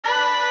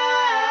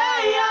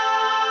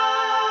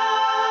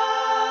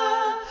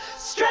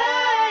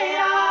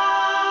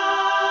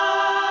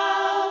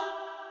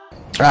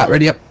Right,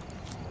 ready up.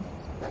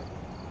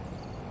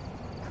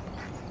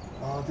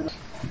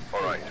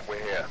 Alright,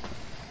 we're here.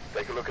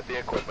 Take a look at the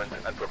equipment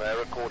and prepare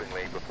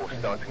accordingly before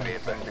starting the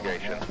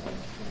investigation.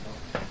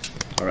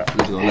 Alright,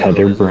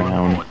 Heather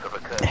Brown.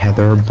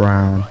 Heather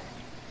Brown.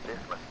 This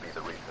must be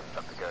the reason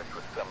that the ghost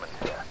was summoned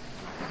here.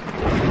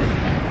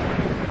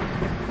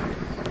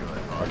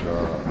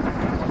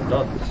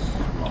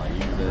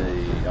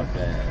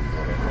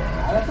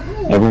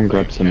 Everyone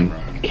grab some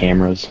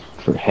cameras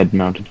for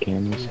head-mounted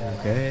cameras.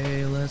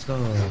 Okay, let's go.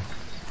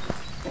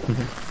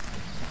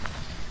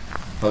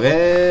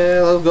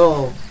 Okay, let's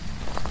go.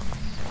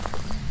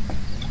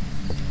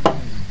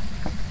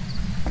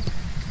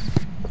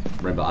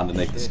 Remember,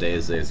 underneath the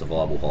stairs there's a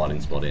viable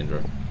hiding spot,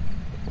 Andrew.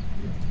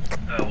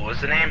 What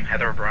was the name?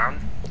 Heather Brown?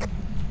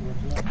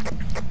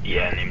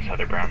 Yeah, name's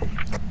Heather Brown.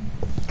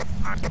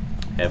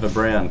 Heather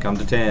Brown, come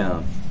to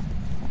town.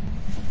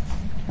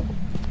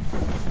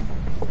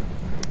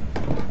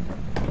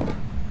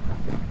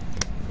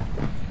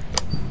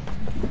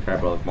 Okay,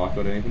 brother, Mike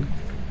got anything?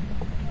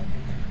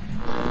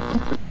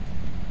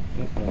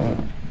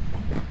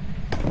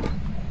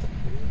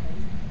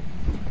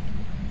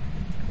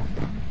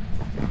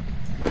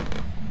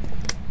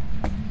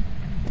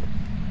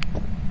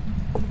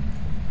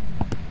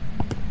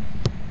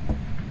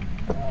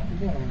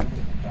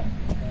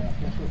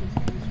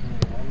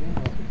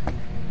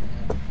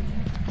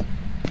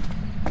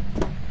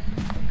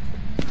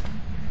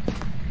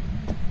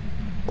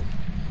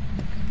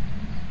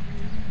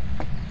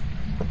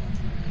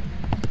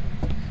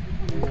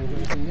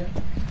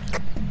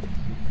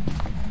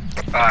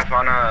 I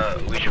found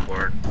a Ouija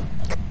board.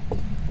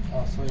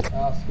 Oh, sweet.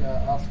 Ask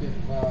it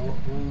what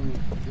room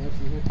the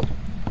ghost is in.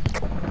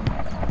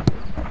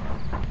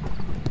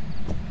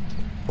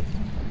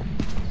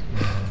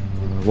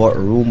 What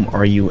room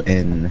are you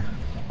in?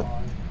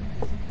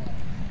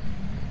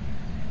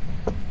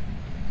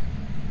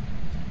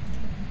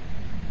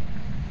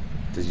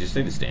 Does you just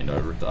need to stand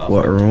over it to ask?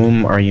 What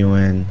room are you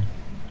in?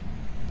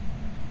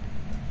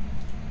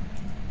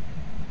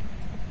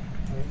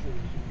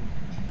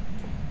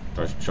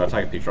 Should I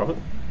take a picture of it?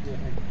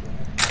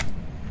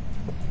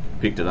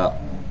 Picked it up.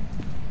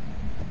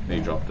 Then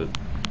he dropped it.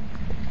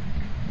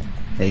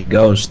 Hey,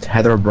 Ghost.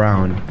 Heather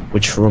Brown.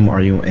 Which room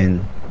are you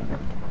in?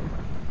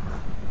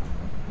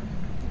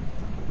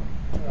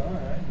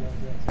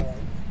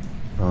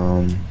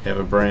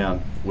 Heather Brown,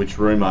 which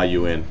room are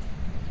you in?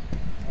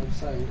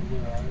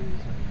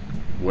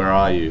 Where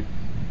are you?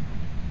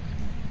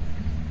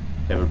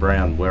 Heather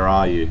Brown, where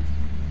are you?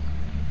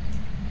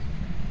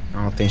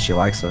 I don't think she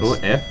likes us. Oh,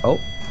 F. Oh.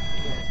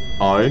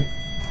 O.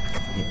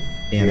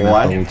 And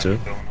Y. that too.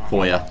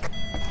 Foyer.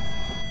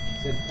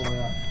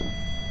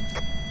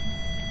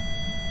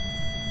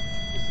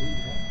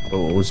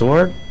 What was the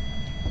word?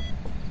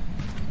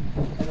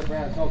 Heather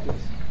Brown, talk to us.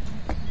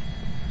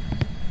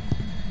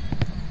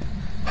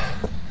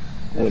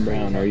 Heather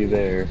Brown, are you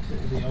there?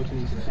 The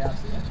opening to the house,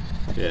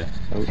 yeah? Yeah.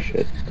 Oh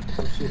shit.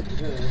 Oh shit,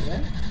 is it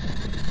there?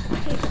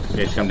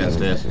 Yeah, she come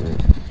downstairs.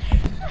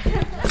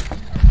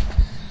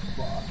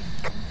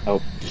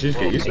 Oh, Did she just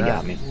get used they to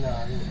got that? me. No,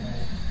 I didn't know.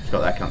 She's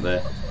got that cunt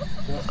there.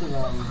 Justin,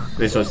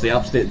 Yeah, so it's the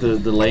upstairs,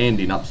 the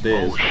landing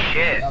upstairs. Oh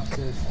shit!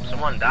 upstairs.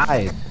 Someone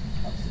died.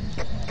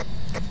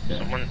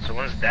 Yeah.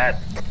 Someone's dead.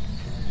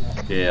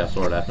 Yeah, I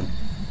saw it happen.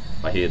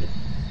 I hid.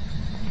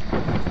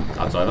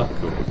 That's over.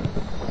 Cool.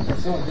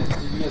 Someone did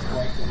you guys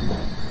break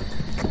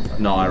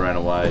them? No, I ran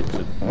away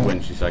to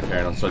when she started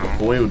carrying on. So the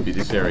boy would be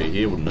this area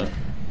here, wouldn't it?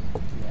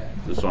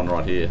 This one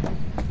right here.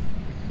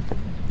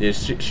 Yeah,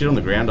 shit on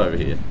the ground over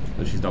here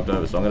that she's knocked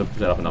over. So I'm going to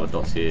set up another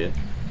dots here.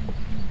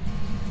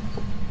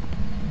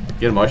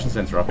 Get a motion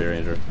sensor up here,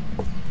 Andrew.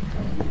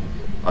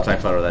 I'll take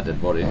a photo of that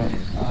dead body. I was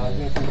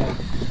going to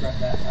grab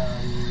that,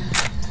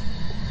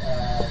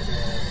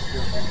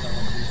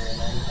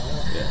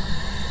 Yeah.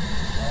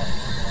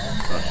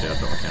 Oh shit, I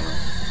dropped my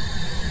camera.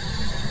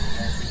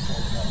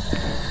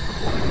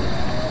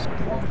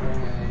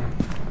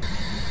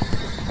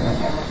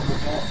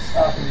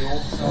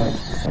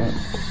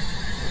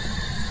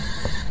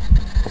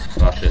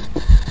 Oh shit.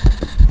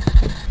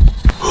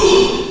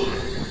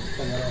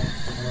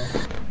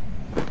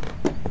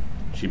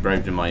 She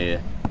braved in my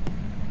ear.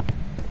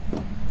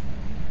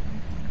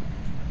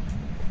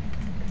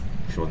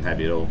 She wasn't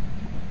happy at all.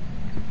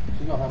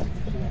 She's not happy.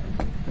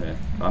 Yeah,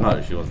 I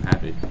know she wasn't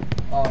happy.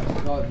 Oh,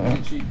 God,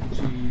 did she,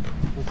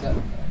 what's that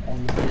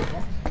on the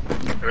box?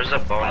 There's a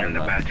bone in the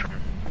bathroom.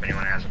 If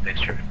anyone has a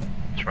picture,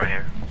 it's right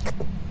here.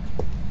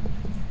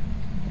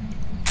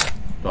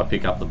 Do I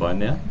pick up the bone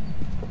now?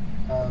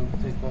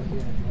 Take both, yeah,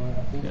 if you want.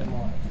 I think you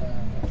might,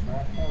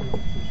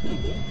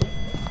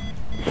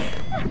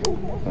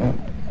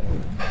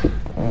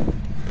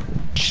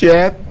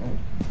 Shit.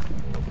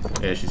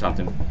 Yeah, she's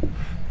hunting.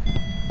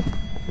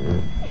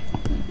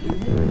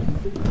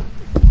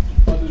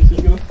 Oh, dude, she's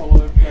gonna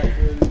follow him back,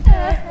 dude.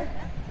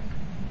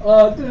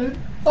 Oh, dude.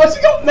 Oh,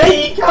 she got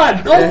me, you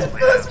cunt! I was the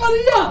first one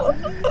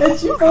here! And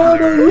she followed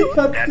her, you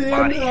cunt Dead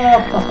down. body.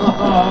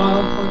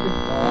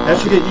 How'd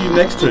she get you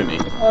next to me?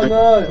 I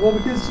know. Well,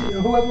 because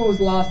whoever was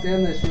last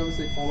down there, she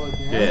obviously followed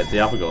me. Yeah, it's the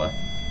upper guy.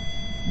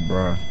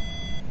 Bruh.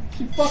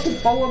 She fucking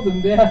followed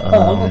them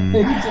down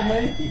into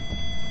me.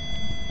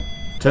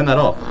 Turn that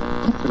off.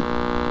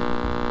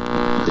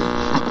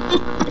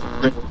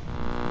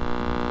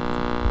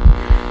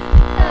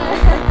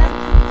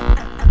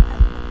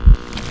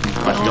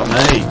 Oh, she got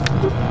me.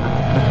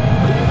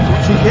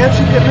 How'd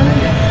she get me?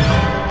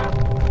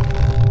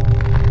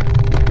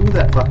 Look at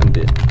that fucking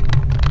bitch.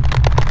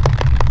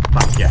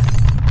 Fuck yeah.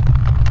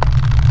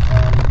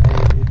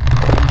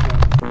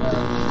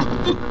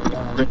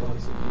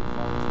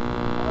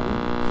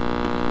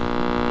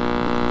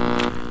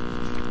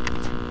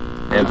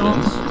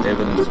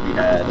 Evidence we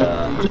had, so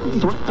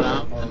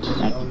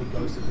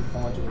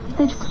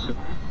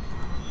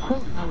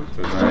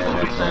there's no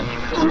evidence then.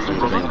 There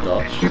would have been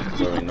dots, there would have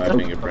been no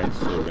fingerprints,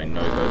 there would have been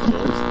no ghost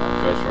doors,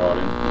 ghost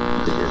riding,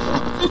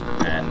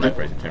 and no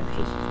freezing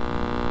temperatures.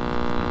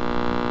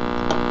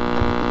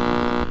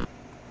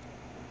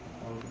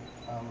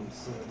 I'm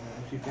certain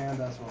that if she found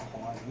us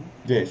while hiding,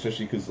 Yeah,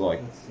 especially because,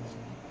 like...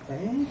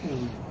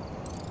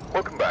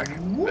 Welcome back.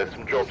 There's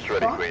some jobs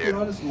ready for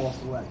you. I just lost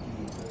all that gear.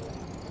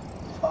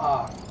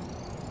 Fuck.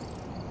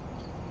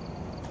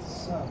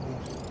 So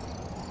bullshit.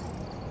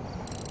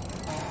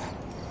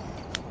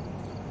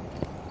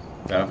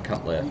 I have a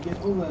couple You left.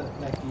 get all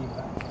that gear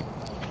back.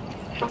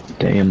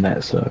 Damn,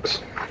 that sucks.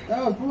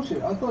 That was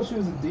bullshit. I thought she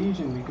was a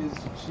Dejin because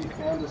she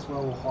found us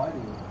while we're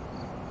hiding.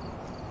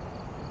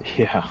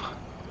 Yeah.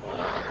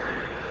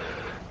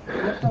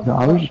 No,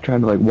 I was just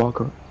trying to like walk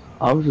around.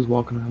 I was just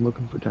walking around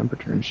looking for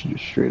temperature and she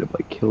just straight up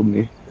like killed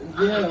me.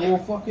 Yeah, well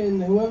fucking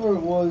whoever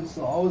it was,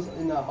 I was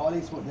in that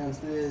hiding spot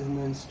downstairs and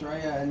then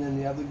Straya and then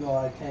the other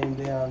guy came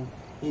down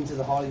into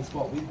the hiding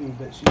spot with me,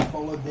 but she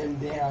followed them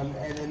down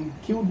and then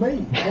killed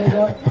me. I was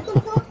like, what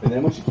the fuck? And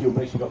then when she killed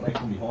me, she got me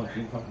from behind, she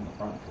didn't come from the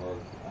front. So,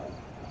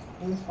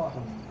 It was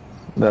fucking...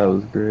 That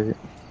was great.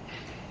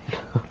 Yeah,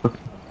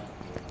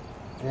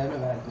 I've never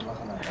had good luck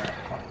on that.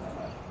 Fuck that,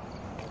 mate.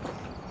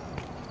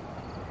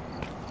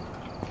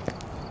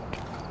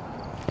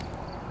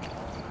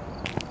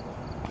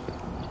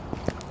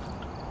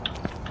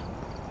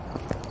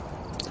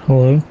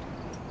 Hello?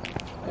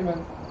 Hey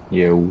man.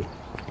 Yo.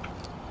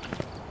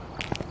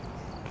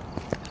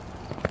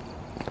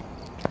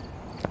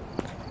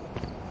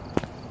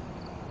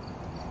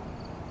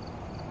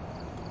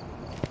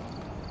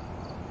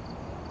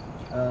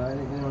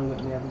 Anyone got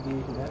any other gear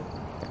you can add?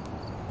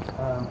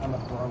 I'm a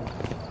drunk.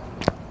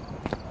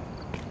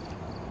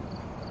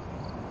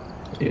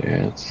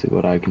 Yeah, let's see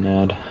what I can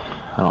add.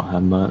 I don't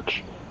have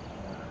much.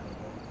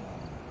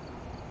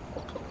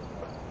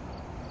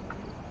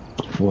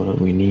 What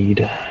do we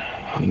need?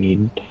 We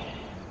need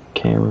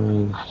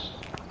cameras,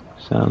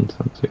 sound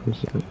sensors.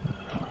 Just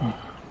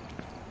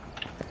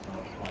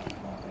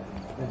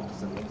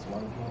at least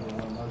one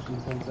motion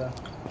sensor.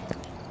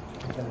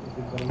 If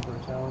we've got him for a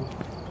challenge.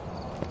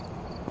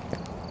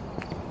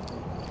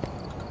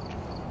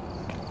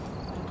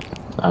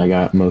 I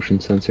got motion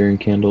sensor and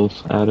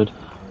candles added.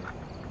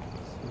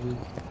 Sweet.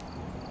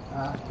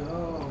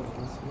 Go.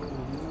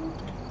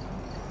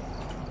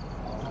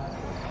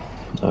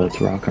 Let's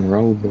rock and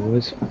roll,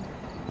 boys.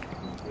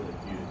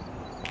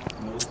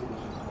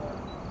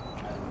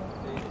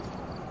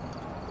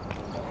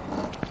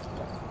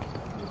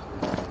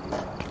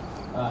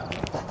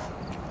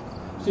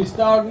 She's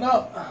starting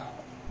up.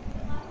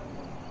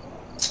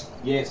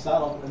 yeah,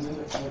 start off and then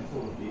let's wait for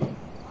a bit.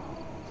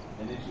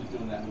 And then she's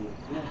doing that little.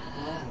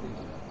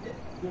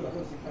 Dude, I got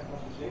to see back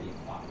off the shed, you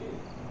fuckhead.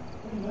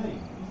 What do you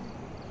mean?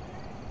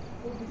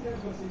 Well, because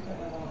you've got to see back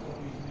that last one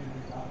we used to do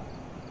every car.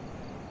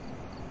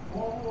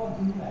 Why would I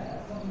do that?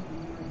 That's something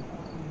you really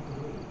fucking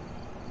do.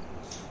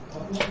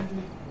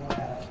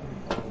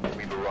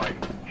 We've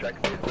arrived. Check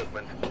the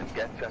equipment and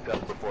get set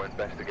up before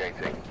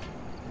investigating.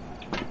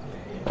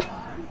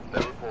 No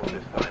report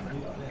this time.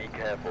 Be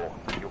careful.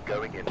 You're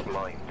going in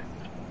blind.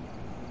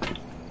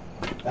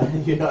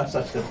 You are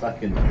such a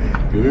fucking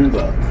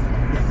goober.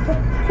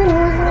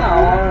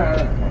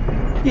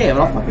 Yeah,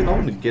 but I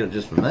wanted to get it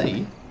just for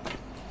me.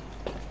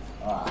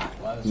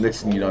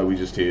 Next thing you know, we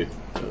just hear,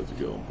 how's it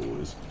going,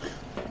 boys?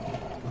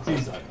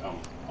 He's like, I'm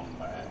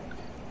back.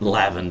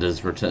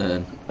 Lavender's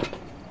return.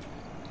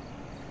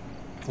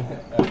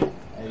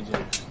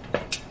 AJ.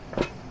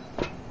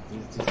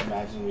 Just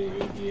imagine me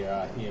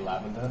hear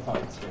Lavender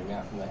fucking screaming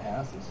out from the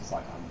house. It's just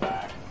like, I'm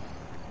back.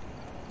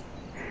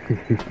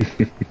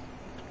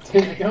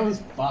 Dude, the guy was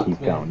fucked,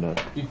 Keep going, man.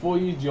 nuts. Before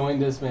you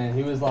joined us, man,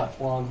 he was like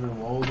flying through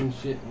walls and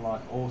shit and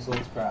like all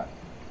sorts of crap.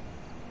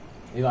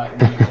 He like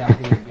knew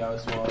exactly where the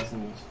ghost was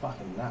and he was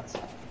fucking nuts.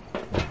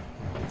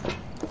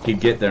 He'd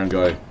get there and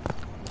go,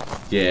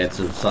 yeah, it's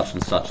a such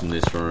and such in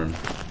this room.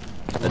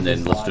 And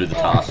then let's do the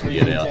task and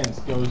get out.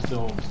 Ghost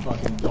or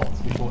fucking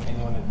dots before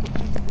anyone had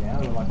put it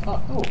down. We're like,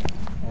 oh, cool.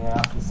 And then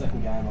after the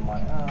second game, I'm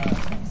like,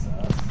 that's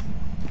sus.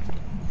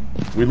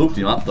 We looked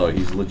him up though,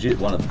 he's legit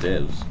one of the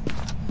devs.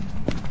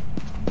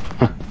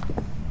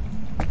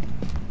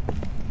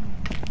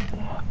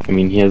 I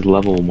mean, he has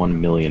level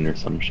 1 million or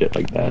some shit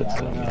like that, Yeah, I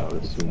so don't I know.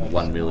 would assume.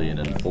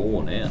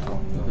 1,000,004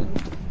 now.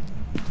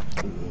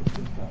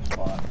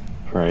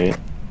 Right?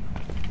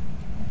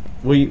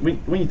 When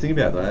you think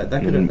about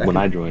that could And have. when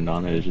I joined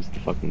on it, it's just the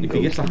fucking If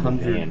he gets ghost in the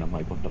 100 van. I'm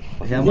like, what the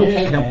fuck? How is much?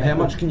 that? How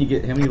much can you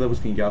get? How many levels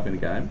can you go up in a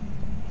game?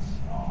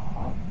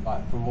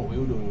 Like from what we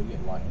were doing, we were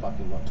getting like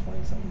fucking like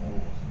 20-something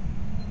levels.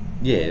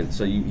 Yeah,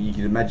 so you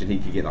can imagine he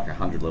could get like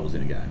 100 levels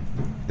in a game.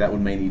 That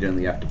would mean he'd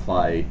only have to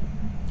play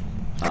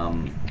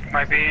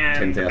Might be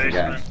in the 10,000 basement.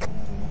 games.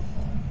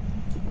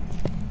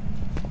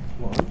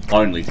 What?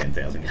 Only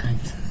 10,000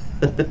 games.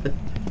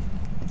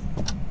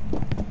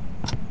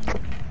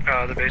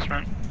 The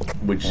basement.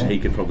 Which he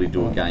could probably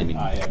do a game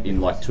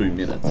in like 2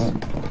 minutes.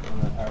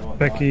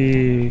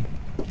 Becky,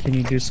 can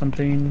you do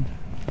something?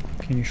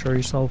 Can you show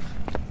yourself?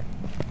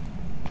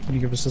 Can you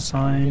give us a I'm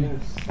sign?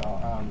 getting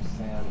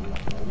sound in the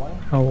hallway.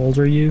 How old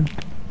are you?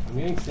 I'm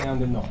getting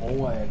sound in the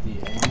hallway at the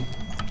end.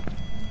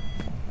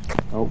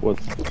 Oh,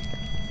 what's...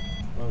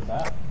 What was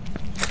that?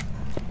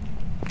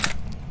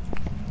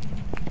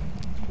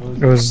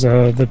 It was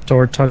the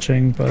door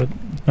touching, but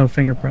no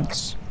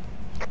fingerprints.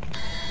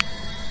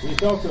 Will you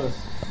talk to us?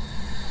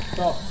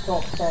 Stop.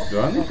 Do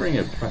I only bring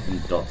a fucking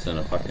dots and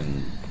a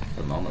fucking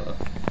thermometer?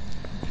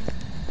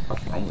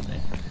 What's wrong with me?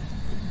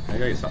 I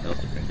gotta get something else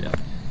to print out.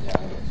 Yeah,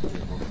 I got 3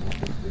 books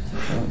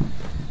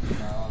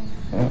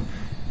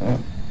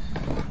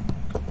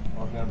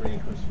I'm gonna bring a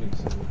crucifix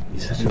and...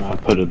 You're such I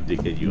put a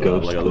dickhead. You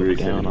ghost like a glue Louis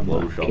down on blow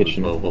the shop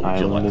kitchen as well. What would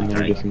you island like in to there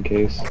drink? just in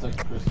case. I'll take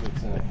a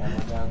crucifix and a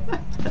camera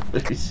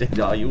down. He said,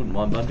 "Oh, you wouldn't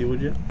mind Bundy,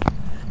 would you?"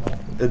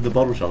 At the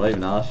bottle shop, I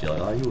even asked you,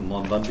 like, "Oh, you wouldn't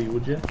mind Bundy,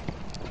 would you?"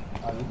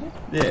 Oh, did you?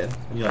 Yeah.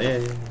 And you're like,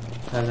 yeah.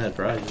 Haven't had it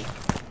for ages.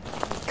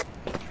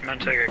 I'm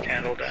gonna take a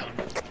candle down.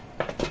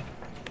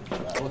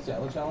 What's the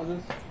other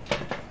challenges?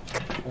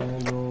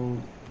 Handle,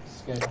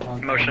 escape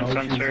hunt, Motion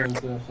sensor.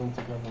 Motion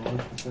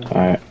sensor.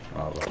 Alright,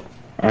 Oh, well.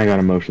 I got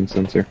a motion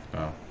sensor.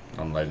 Oh,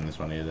 I'm loading this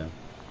one here then.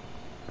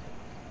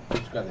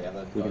 Just grab the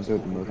other We can ghost put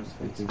the and motion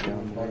crucifix sensor down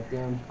and there. plug it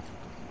down.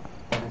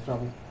 Double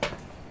trouble.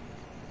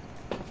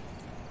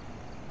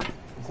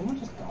 Did someone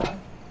just die?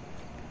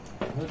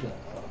 I heard that.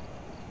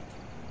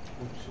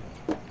 Oh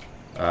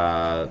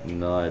shit.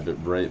 No, but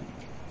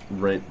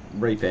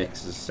Reap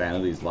X's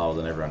sanity is lower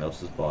than everyone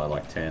else's by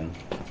like 10,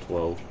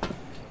 12.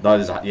 No,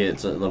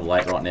 it's at level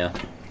 8 right now.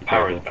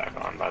 Power is back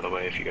on, by the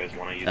way, if you guys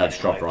want to use it. It's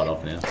dropped right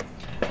off now.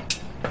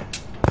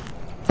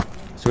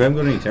 So we haven't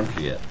got any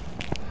temperature yet.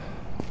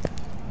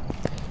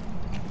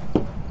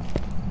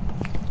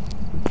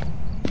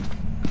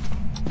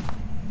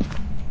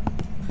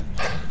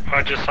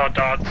 I just saw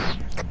dots.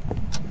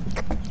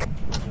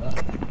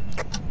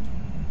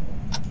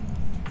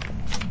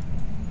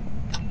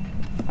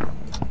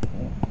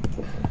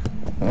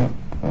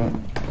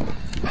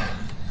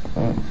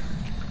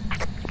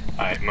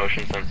 Alright,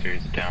 motion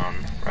sensors down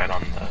right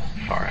on the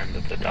far end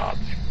of the dots.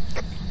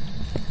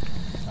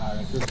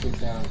 Alright, crucifix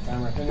down on the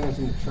camera. If anyone's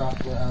in the truck,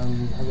 have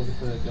a look at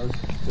the ghost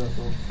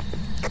orb.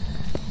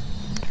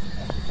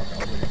 Actually, fuck it,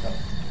 I'll go look up.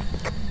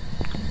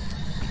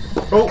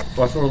 Oh,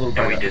 I saw a little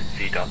And we bit. did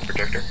see dots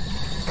projector.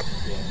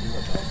 Yeah, you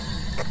got that.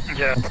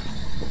 Yeah. Yeah.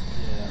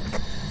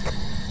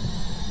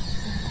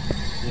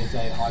 Yeah, it's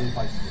a hiding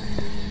place in the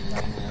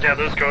main area. Yeah,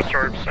 those ghost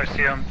orbs, I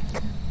see them.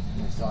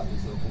 Inside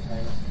these little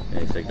containers. Yeah,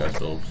 you said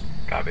ghost orbs.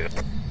 Copy it.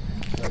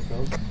 Ghost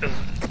orbs.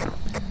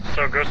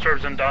 So ghost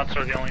orbs and dots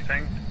are the only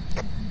thing?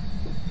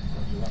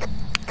 Roger that.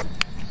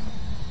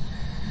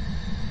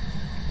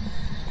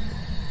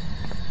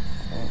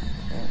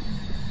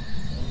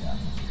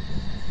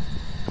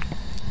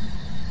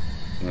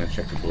 I'm gonna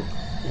check the book.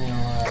 You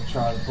know,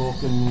 try the book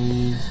and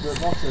the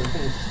spirit box. I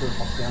think it's the spirit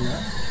box down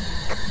there.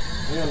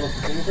 You gonna look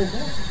for fingerprints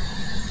now?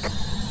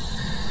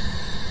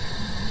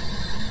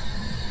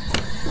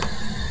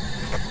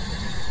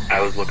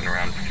 I was looking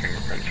around for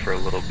fingerprints for a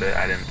little bit.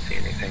 I didn't see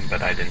anything,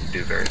 but I didn't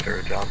do a very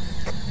thorough job.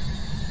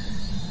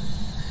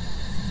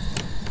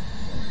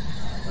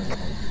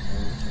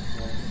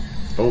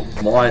 Oh,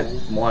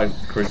 my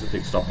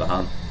crucifix stopped the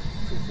hunt.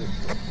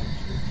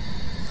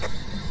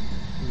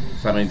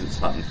 So that means it's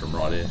hunting from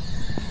right here.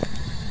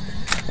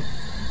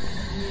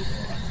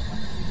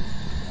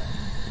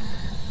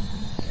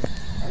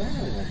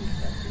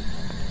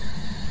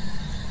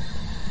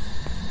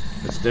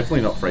 It's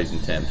definitely not freezing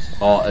temps.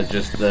 Oh, it's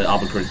just the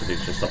other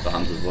crucifix just stopped the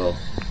hunt as well.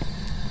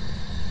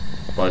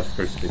 Both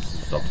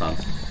crucifixes stopped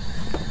hunts.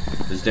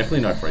 There's definitely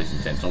no freezing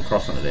temps. I'm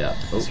crossing it out.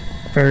 Oh.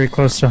 Very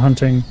close to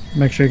hunting.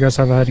 Make sure you guys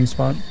have a hiding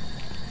spot.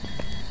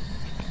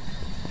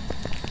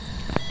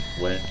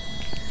 Where?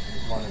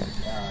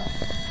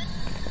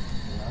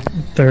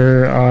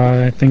 There,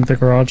 I think the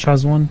garage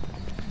has one.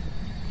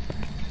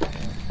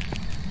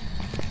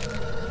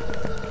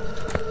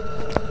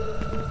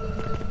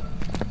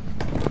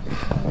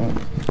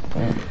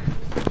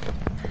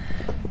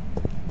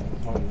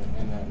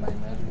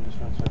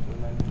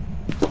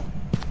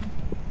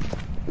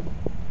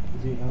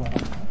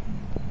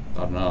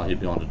 I don't know, he'd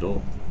be on the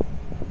door.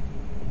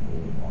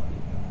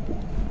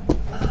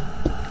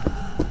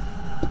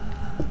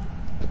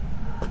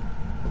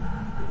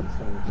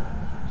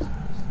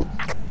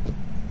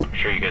 I'm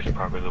sure you guys are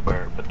probably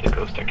aware, but the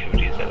ghost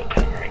activity is at a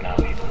 10 right now,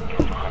 even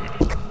for the hunt.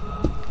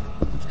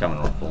 It's coming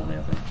right for me,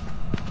 I think.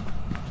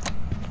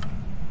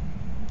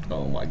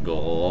 Oh my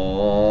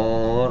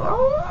god.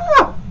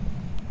 Ah!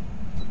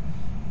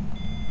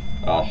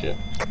 Oh shit.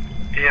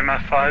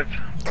 EMF 5.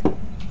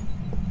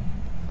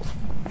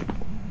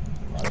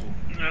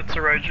 That's a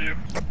Raiju.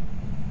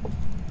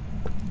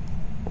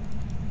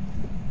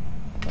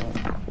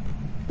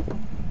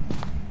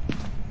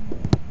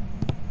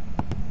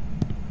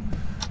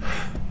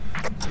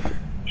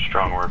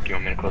 Strong work. Do you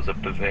want me to close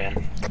up the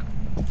van?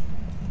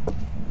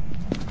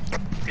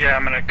 Yeah,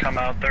 I'm gonna come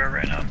out there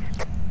right now.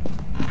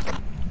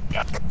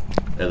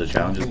 Are the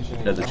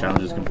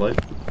challenges complete?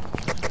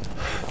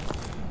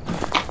 I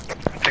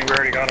think we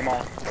already got them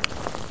all.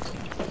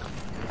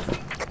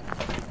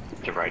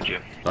 To ride you.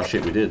 Oh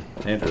shit, we did.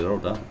 Andrew, they're all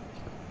done.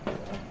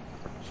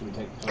 Should we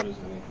take photos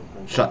of any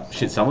footprints?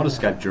 Shit, someone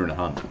escaped during a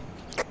hunt.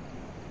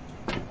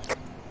 Yeah,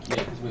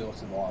 because we all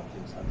survived.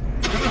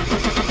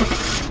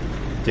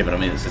 Yeah, but I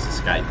mean, it's just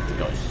escape the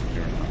ghost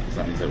during a hunt. So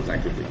that means it was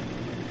actively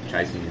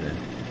chasing you then.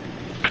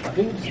 I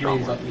think it just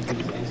means like if you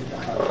entered the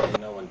hunt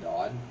and no one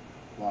died,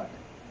 like.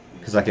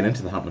 Because I can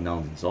enter the hunt when no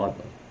one's inside,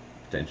 though.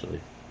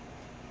 Potentially.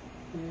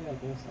 Yeah, I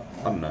guess so.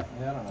 I don't know.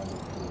 Yeah, I don't know.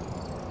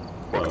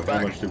 Well,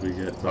 how much did we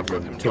get?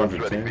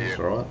 210, that's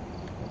alright.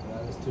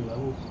 There's 2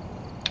 levels.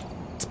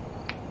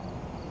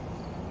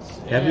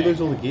 How did we lose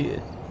all the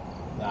gear?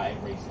 Nah, it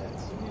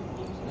resets. You didn't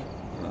lose it.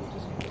 You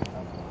just get it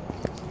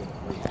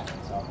free hat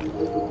and stuff.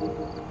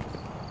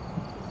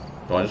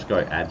 Do I just go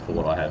add for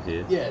what I have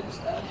here? Yeah,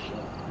 just add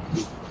shit.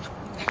 Just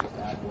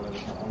add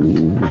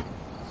whatever.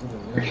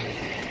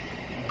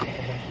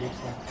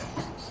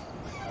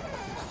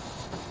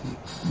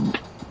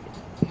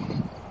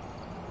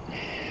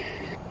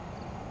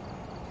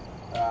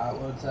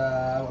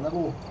 What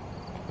level?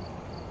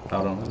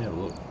 Hold on, let me have a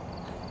look.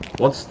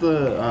 What's the,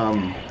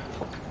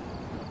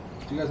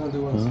 Do you guys want to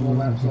do one of the small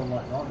maps on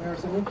like Nightmare or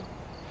something?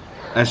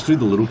 let's do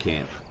the little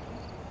camp.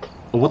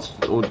 Or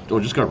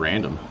or just go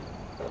random.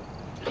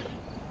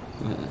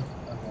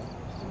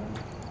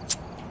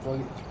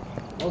 Okay.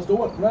 Let's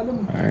do it,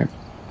 random. Alright.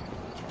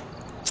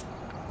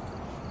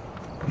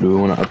 Do we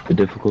want to up the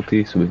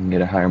difficulty so we can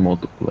get a higher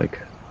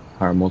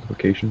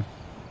multiplication?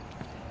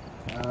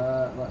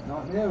 Like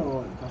Nightmare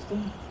or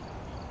custom?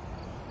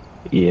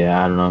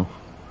 Yeah, I don't know.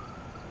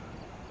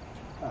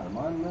 I don't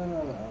mind, I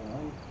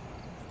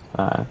don't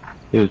mind.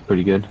 It was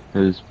pretty good. It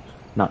was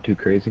not too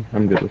crazy.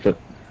 I'm good with it.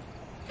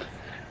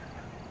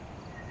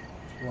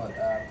 What,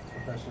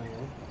 professional?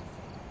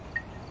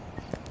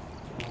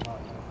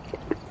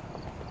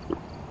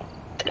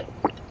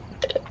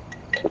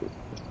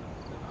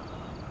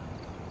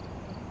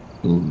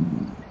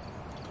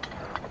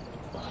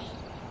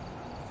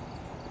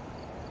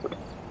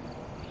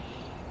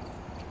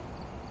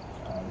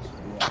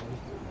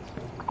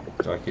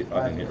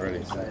 I can get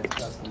ready.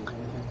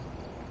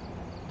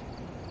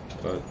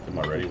 So, did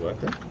my ready work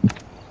then?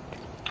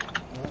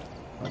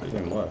 I didn't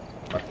even work.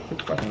 I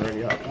clicked fucking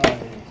ready up.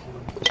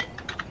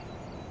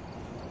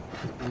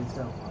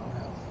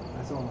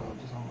 That's all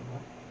just on the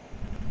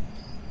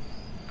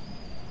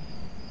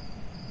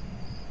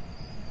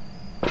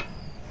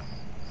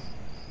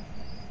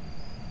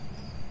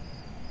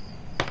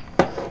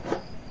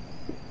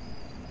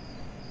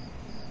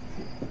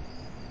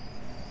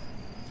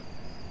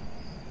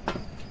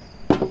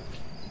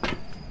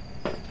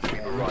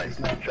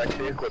Check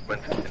the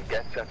equipment and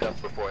get set up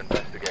before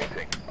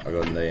investigating. I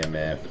got an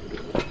EMF,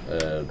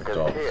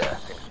 dog, Here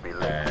seems to be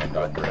and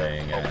I'll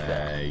bring a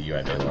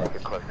UAV light.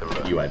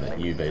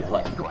 UV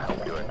light.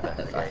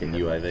 Fucking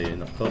UAV in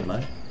the club,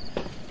 mate.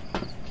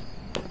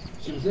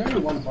 Was there only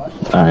one flash?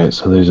 Alright,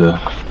 so there's a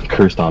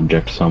cursed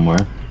object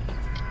somewhere.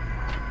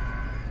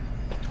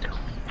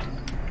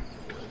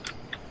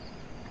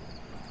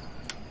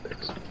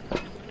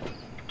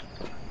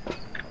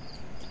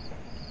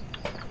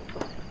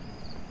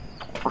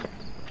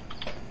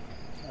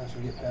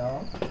 Should we get power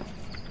on?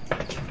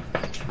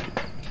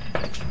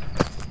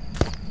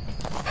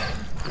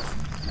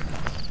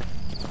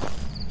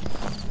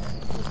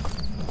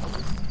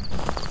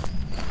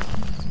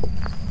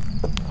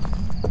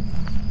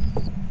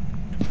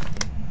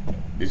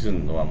 This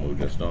isn't the one we were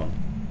just on.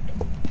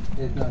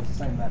 Yeah, no, it's the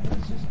same map, but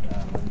it's just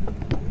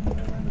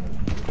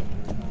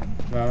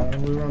No,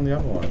 we were on the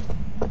other one.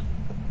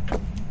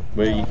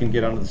 Where you can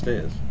get under the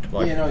stairs.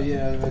 Like, yeah, no,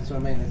 yeah, that's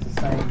what I mean. It's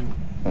the same.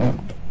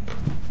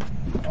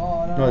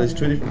 Oh, no, there's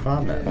 2 different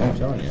farm maps, I'm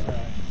telling you.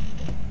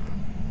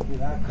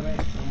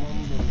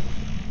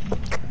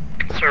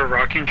 Is there a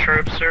rocking chair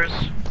upstairs?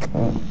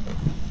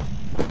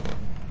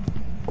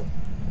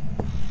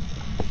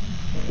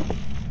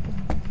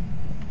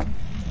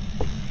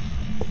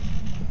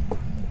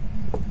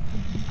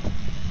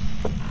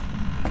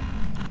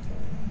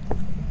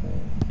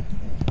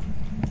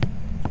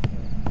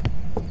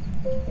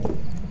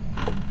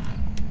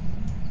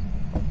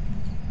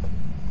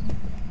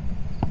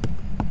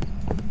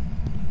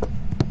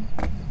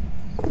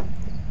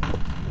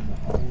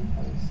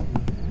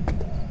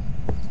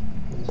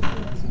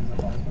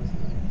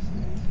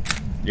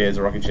 Yeah, there's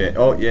a rocking chair.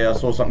 Oh, yeah, I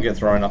saw something get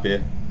thrown up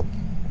here.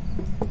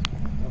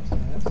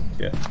 Upstairs.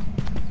 Yeah.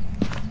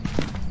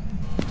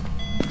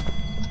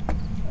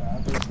 I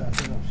better start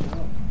setting up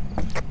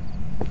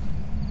shop.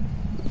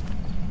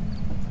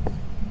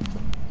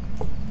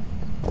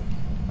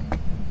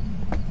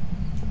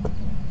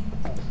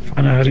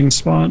 Find a hiding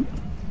spot.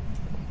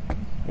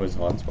 Where's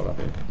the hiding spot up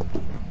here?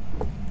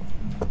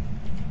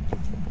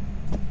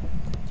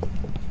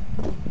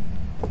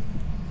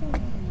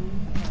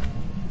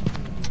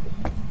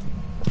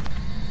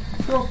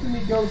 Talk to me,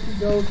 ghosty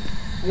ghost.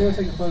 You want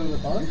to take a photo of the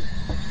phone?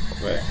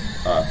 Where?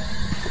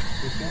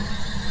 This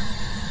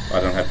one?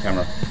 I don't have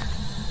camera.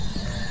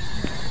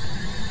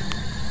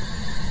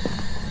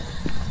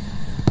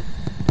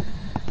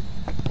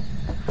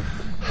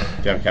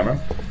 Do you have a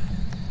camera?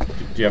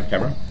 Do you have a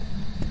camera?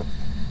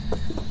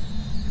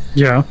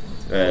 Yeah.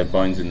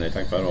 Bones in there,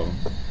 take a photo of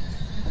them.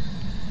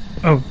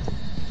 Oh,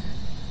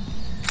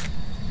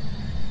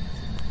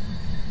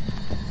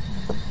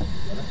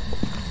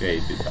 Yeah,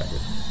 you did take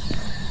it.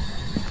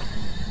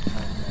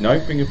 No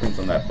fingerprints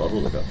on that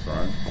bottle that got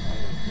thrown.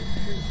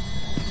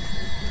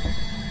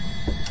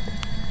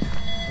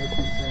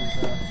 Motion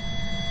sensor.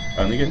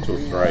 Only get to a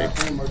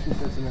 3. Motion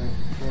sensor now if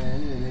you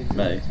can. You need to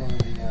Me? it's one of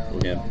the,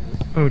 Or him?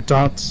 longest. oh,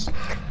 dots.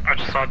 I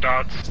just saw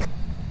dots. Roger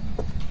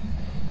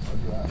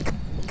that.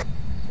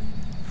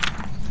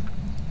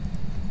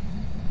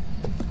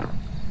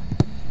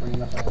 Bring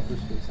enough out of this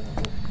piece in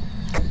it.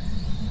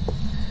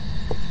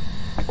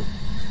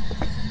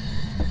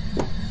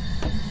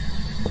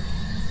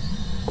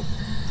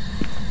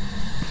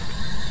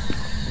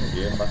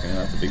 Yeah, fucking hell,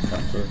 that's a big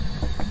cunt too.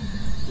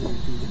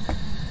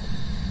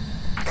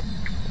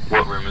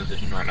 What room is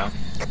it in right now?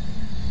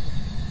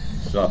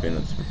 It's up in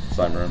the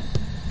same room.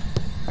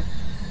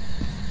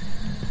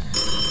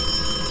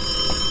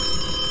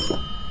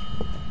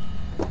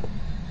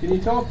 Can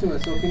you talk to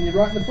us or can you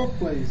write in the book,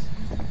 please?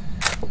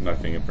 No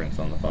fingerprints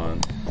on the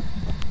phone.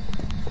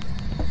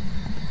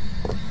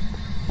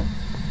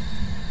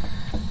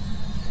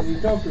 Can you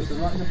talk to us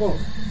and write in the book?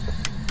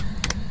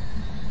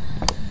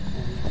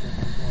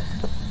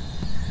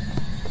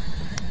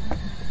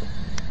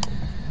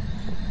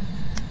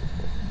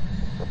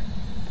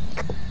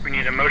 We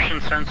need a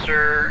motion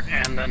sensor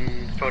and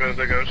then photo of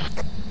the ghost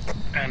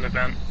and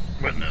event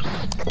witness.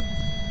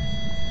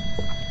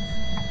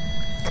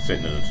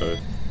 Sitting at a 2.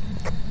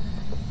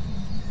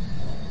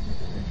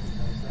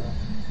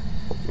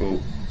 Oh,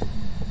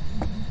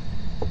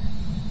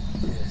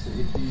 Yeah, so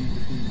if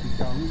he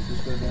comes,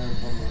 just go down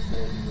from the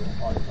stairs and the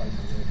hiding place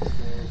on the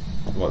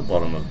stairs. what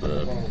bottom of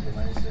the... Bottom of the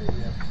main stairs,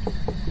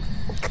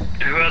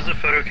 yeah. Who has a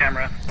photo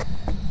camera?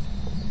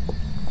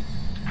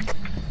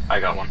 I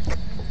got one.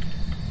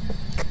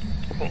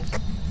 Cool.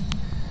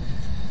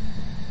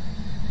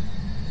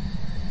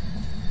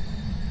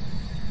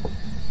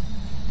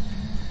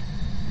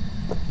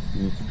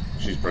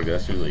 She's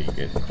progressively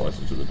getting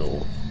closer to the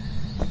door.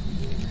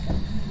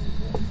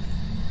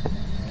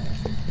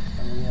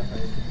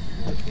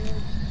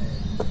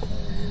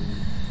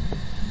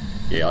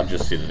 Yeah, I'd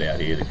just sit it out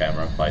here, the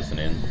camera facing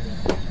in.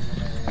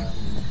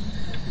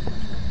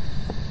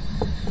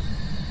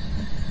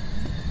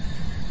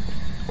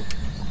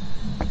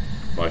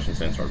 Motion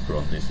sensor I'd put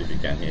on this if you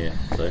can hear.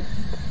 So,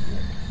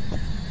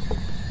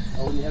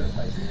 Oh, when you have it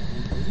facing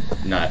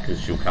it, no,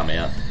 because she'll come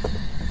out.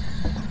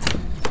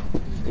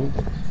 Ooh.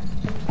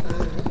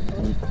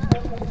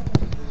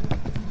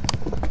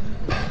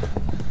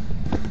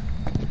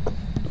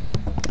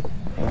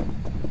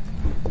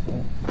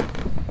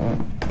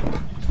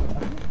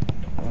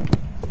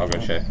 I'll go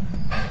check.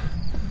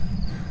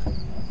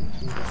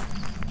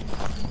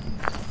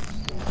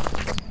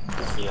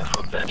 Yeah,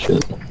 fuck that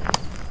shit.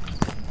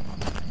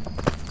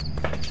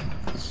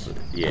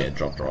 Yeah, it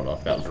dropped right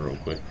off. That was real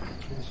quick.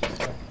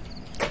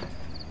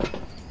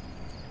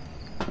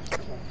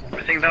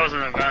 I think that was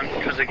an event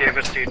because it gave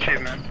us the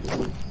achievement.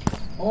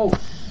 Oh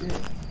shit.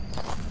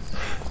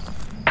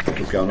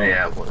 What's going on?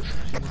 Yeah, it was.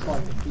 She just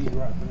like appeared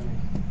right in front of me.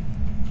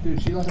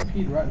 Dude, she like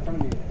appeared right in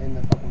front of me in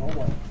the fucking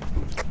hallway.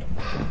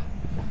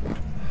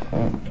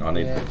 I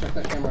need, Yeah, check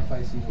that camera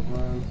facing your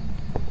room.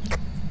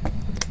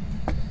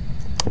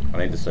 I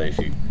need to see if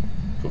she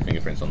put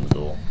fingerprints on the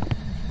door.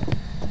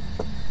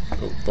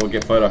 Cool. Or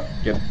get a photo.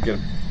 Get.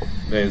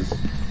 There's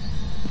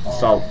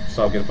salt.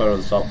 Salt. Get a photo of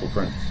the salt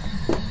footprint.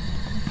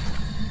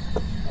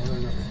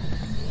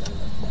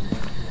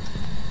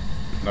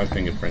 No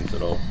fingerprints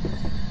at all.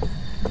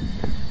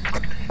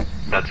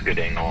 That's a good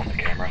angle on the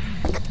camera.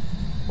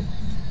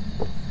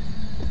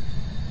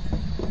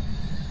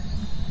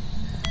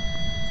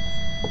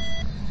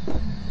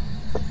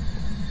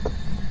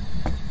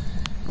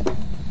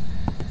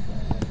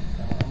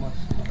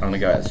 I'm gonna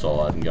go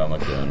outside and go on my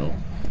journal.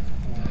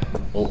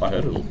 Oh, I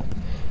heard a little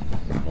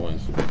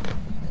noise.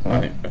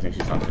 I think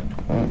she's hunting.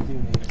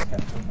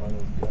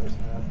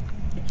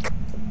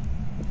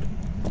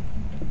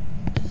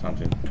 She's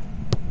hunting.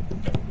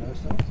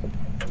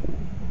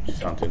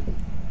 She's hunting.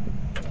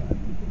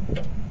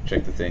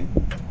 Check the thing.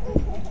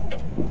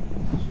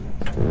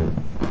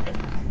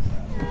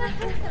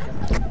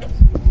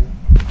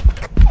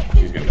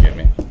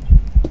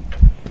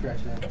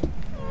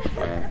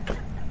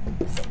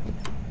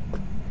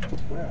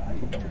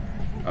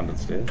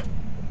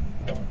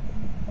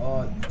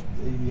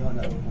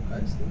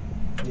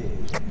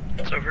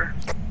 It's over.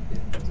 Yeah,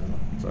 that's over.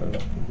 So,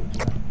 Good to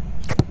know.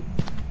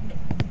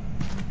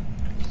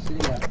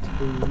 Sitting at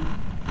 2.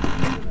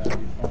 That'll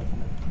be 5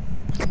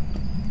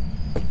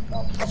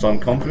 minutes. so I'm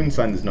confident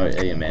saying there's no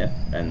EMF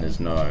and there's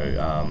no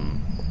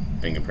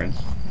fingerprints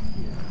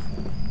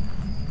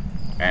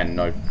and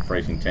no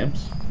freezing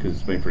temps because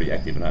it's been pretty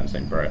active and I haven't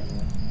seen Brett.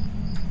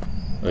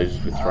 Those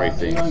just with 3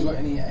 things. Anyone got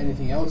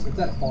anything else? It's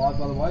at 5,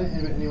 by the way.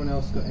 Anyone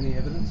else got any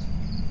evidence?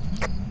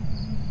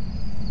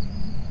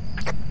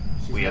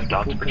 We have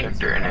dots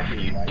projector,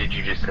 and did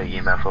you just say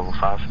EMF level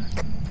 5?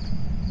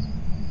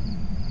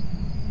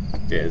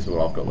 Yeah, this is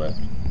what I've got left.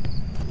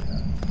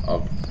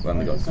 I've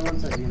only got. Someone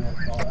said EMF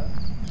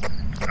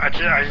 5. I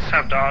just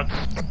have dots.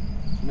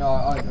 No,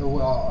 I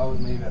was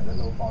me about the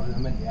level 5. I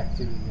meant the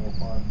activity level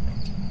 5.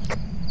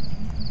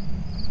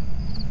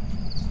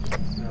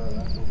 Zero,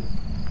 that's all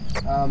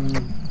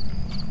good.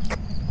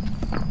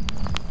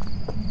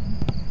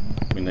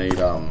 We need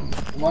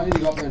Might need to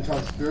go up there and try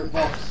the spirit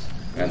box.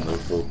 and the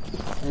book.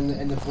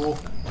 And the book.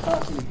 I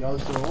can't see the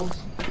ghost doors.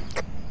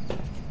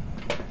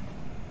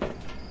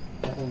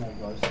 Definitely no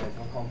ghost doors.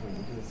 I'm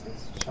confident because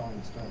it's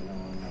shining straight now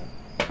on there.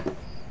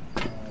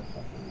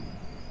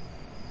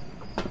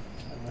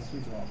 Unless we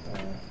go up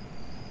there.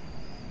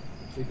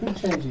 We could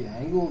change the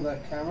angle of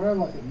that camera,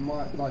 like it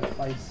might like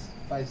face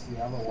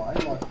the other way,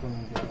 like from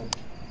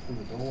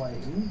the doorway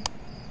in.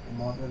 You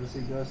might be able to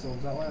see ghost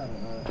doors that way, I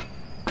don't know.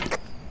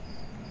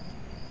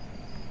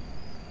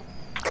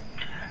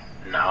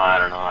 No, I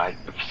don't know. I've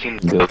seen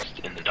ghosts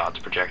in the dots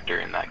projector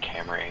in that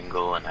camera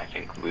angle, and I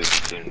think we've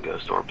seen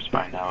ghost orbs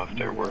by now if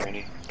there were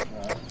any.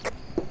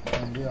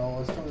 Yeah, I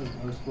was trying to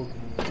ghost book.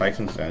 Take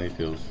some sanity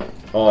pills.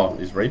 Oh,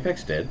 is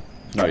Repex dead?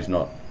 No, he's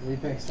not.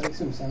 Repex, take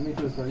some sanity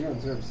pills, but you're on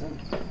 0%.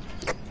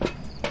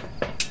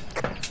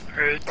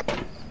 Right.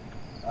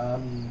 Yeah,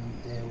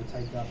 we'll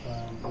take up,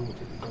 we'll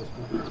take the ghost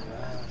book.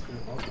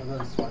 I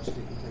got a swatch stick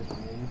and take the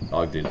meeting.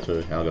 I did too.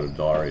 And I got a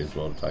diary as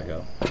well to take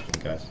out, just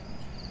in case.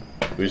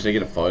 We just need to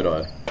get a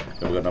photo.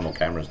 Then we've got no more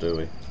cameras, do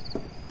we?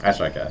 That's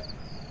okay.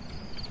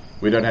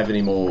 We don't have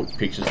any more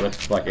pictures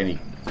left, like any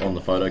on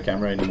the photo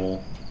camera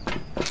anymore.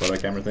 Photo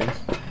camera things.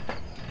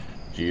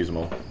 Did you use them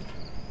all?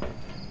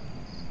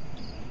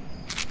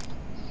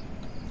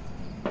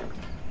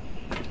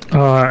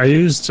 I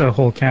used a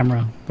whole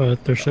camera,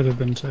 but there should have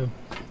been 2.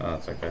 Oh,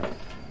 that's okay.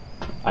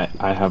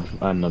 I have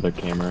another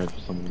camera if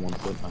someone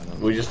wants it. I don't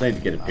know. We just need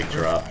to get a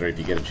picture after if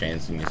you get a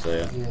chance and you see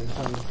it. Yeah, just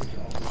want to picture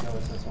of the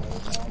ghost, that's all I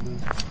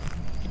found.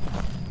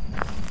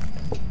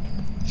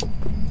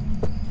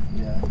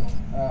 Yeah,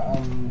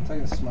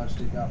 take a smudge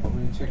stick up, I'm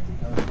going to check the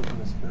ghost book in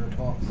the spirit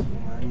box,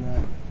 remain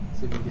there,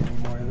 see if we get any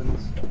more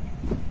evidence.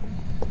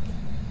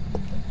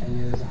 And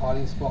yeah, there's a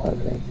hiding spot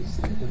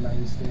underneath the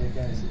main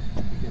staircase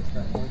if you get to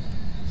that point.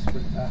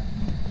 Sprint back.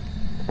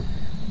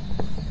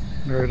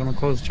 Alright, I'm gonna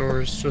close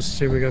doors just to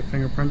see if we got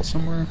fingerprints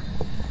somewhere.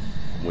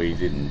 We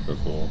didn't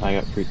before. I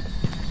got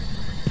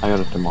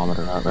a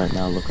thermometer out right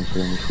now looking for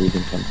any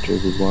freezing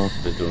temperatures as well.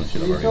 They're doing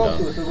shit Can I've you already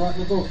talk to done. us, write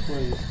in the book,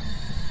 please?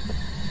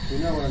 Do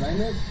you know what her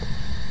name is?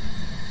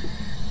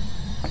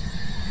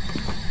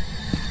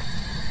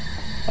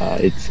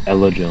 It's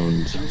Ella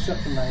Jones. Can you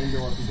shut the main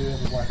door if you do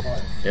have a white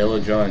light?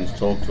 Ella Jones,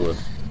 talk to us.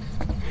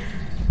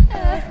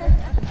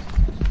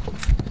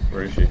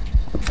 Where is she?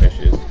 There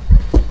she is.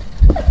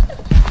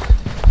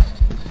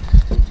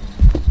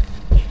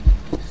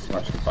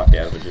 Smash the fuck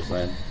out of it just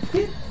then.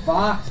 Get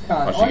fucked,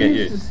 cunt. I should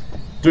get you.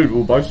 Dude,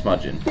 we're both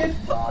smudging. Get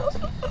fucked.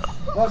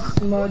 I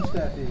smudged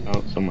that thing.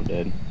 Oh, someone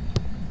dead.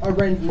 I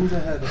ran into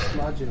her to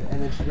smudge it,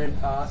 and then she ran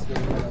past me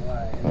and went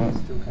away, and I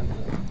still come to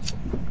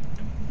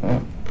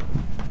her.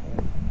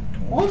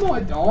 Why am I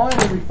dying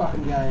every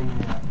fucking game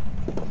now?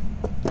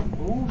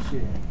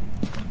 Bullshit.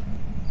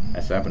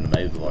 That's happened to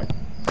me, like,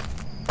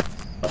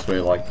 I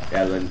swear, like,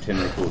 out of them 10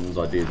 recordings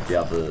I did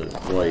the other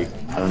week.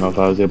 I don't know if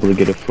I was able to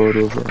get a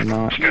photo of it or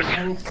not. Did you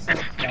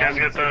guys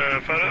get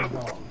the photo?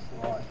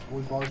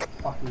 We both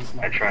fucking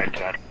smudged. I tried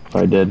to.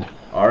 I did.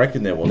 I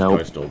reckon there was Nope.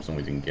 ghost orbs and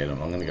we didn't get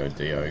them. I'm gonna go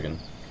Dio again.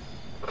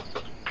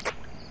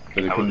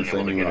 But it I couldn't wasn't see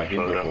able me to when get I a hit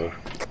photo.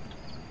 before.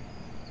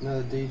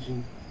 No, the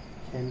Dejan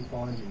can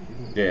find you,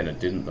 didn't it? Yeah, and it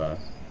didn't though.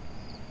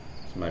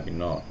 So maybe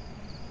not.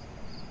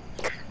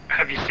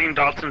 Have you seen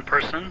dots in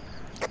person?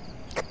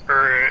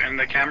 Or in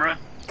the camera?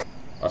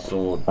 I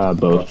saw Both.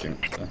 dots in,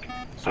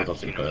 saw I've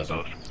dots in seen them person.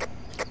 both.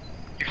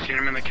 You've seen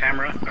them in the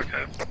camera?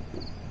 Okay.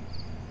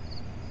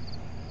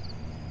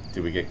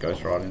 Did we get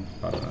ghost riding?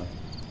 I don't know.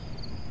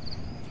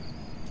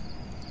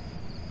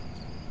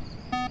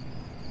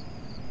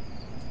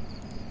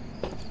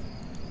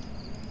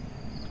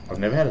 I've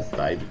never had a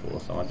Thay before,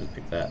 so I might just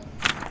pick that.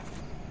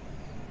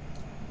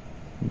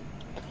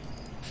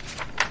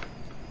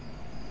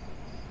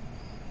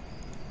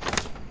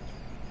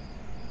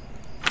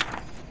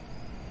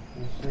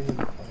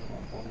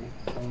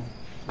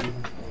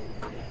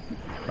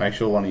 Make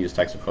sure one of you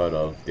takes a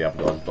photo of the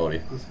other guy's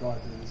body. This guy's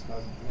dead.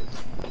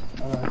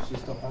 Oh no, she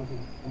stopped hunting.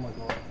 Oh my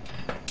god.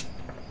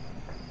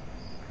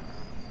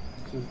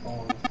 She was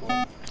following this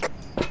guy.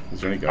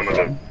 Is there any I'm ghost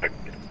gonna riding? take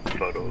a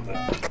photo of it.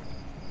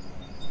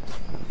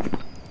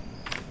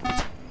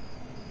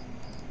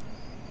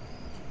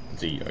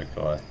 It's a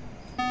yokai.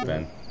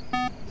 Ben.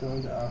 Tell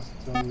him to ask.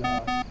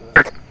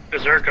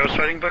 Is there a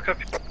ghostwriting book up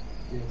here?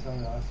 Yeah, tell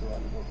him to ask to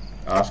write the book.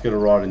 Ask her to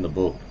write in the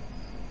book.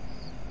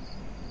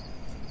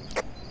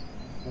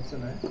 What's her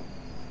name?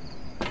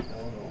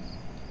 Eleanor.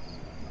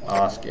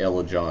 Ask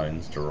Ella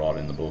Jones to write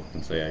in the book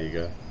and see how you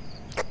go.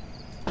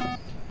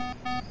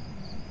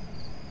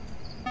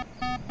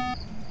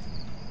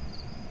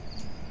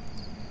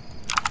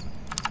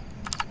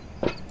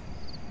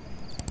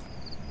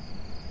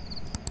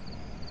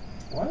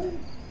 Why?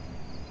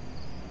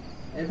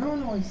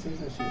 Everyone always says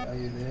that shit. Are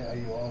you there? Are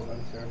you old?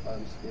 I'm terrified.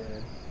 I'm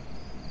scared.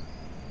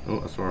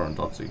 Oh, I saw her on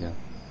dots again.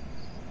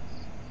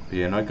 But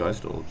yeah, no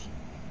ghost orbs.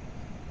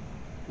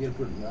 You gotta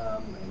put in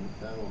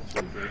thermal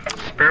to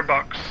go. Spirit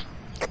box.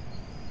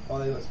 Oh,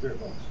 they got spirit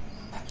box.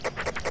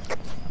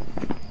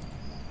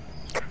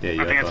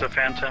 Yeah, I think it's a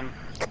phantom.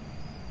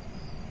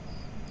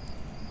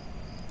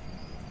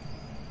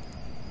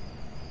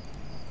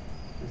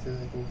 They say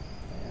they're called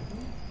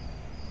phantom.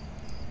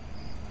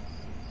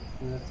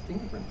 And that's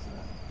fingerprints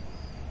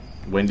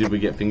now. When did we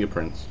get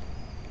fingerprints?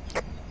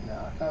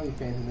 Nah, it can't be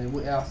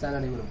phantom. Our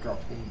sanity would have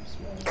dropped heaps,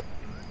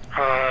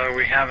 man.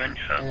 We haven't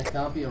And yet. it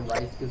can't be a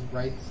wraith because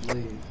wraiths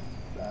leave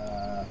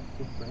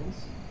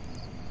footprints.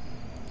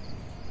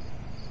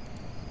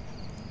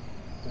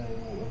 They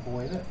will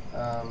avoid it.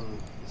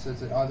 So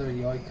it's either a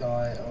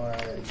yokai or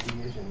a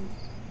fusion.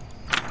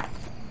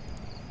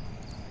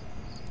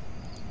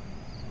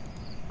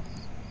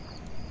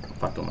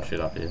 Fucked all my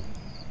shit up here.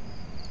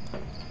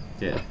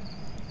 Yeah.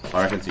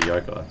 I reckon it's a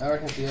yokai. I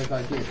reckon it's a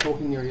yokai. Yeah,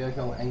 talking to your yokai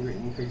will anger it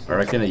and increase. I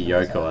reckon a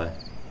yokai.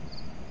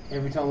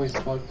 Every time we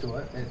spoke to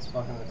it, it's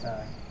fucking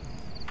attack.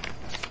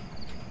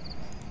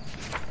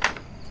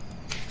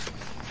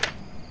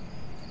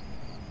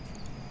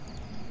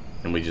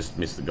 And we just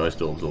missed the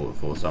ghost orbs all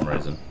for some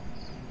reason.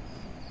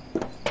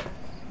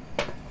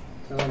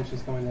 Tell them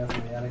she's coming down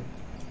from the attic.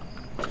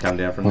 Come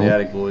down from the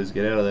attic, boys.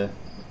 Get out of there.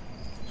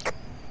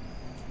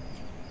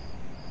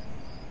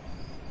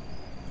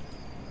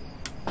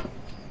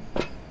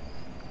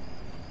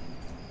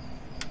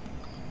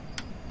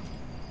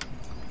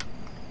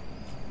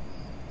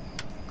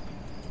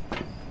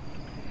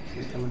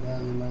 She's coming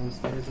down the main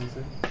stairs and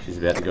stuff. She's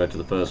about to go to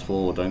the first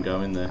floor. Don't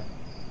go in there.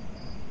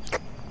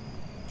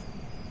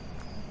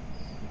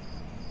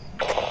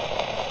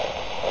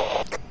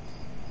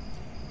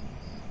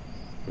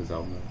 Where's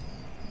Alma?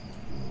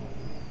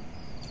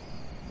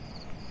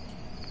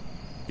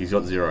 He's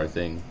got 0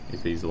 thing,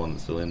 if he's the one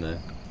that's still in there.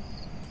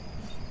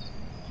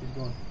 She's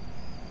gone.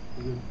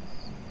 We're good.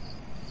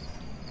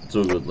 It's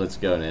all good. Let's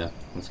go now.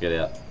 Let's get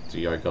out. It's a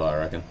yokai, I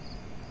reckon.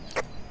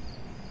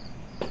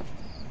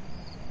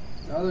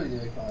 The other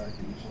yokai, I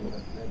reckon,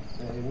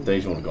 but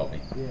Deja would have got me.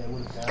 Yeah, it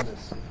would have found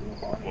us if we were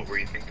hiding. What were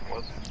you thinking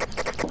was?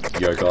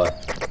 Yokai.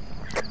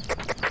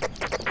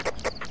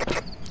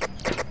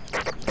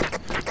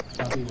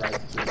 Can't be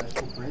racist to their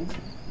footprints.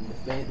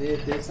 And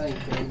they're saying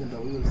phantom, but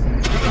we would have seen.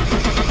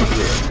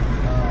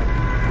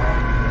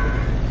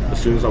 As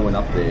soon as I went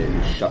up there,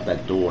 he shut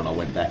that door and I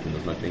went back and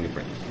there's no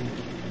fingerprints.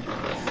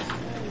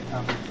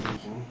 Can't be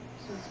fusion,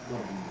 so it's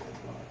got to be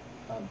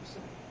yokai, 100%.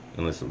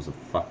 Unless it was a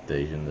fuck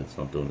Dejan that's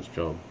not doing its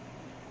job.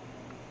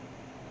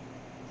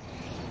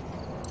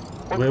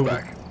 Welcome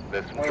back.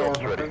 There's some jobs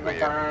ready for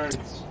you.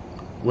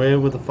 Where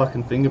were the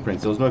fucking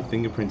fingerprints? There was no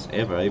fingerprints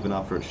ever, even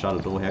after it shut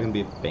a door. How can it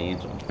be a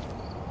phantom?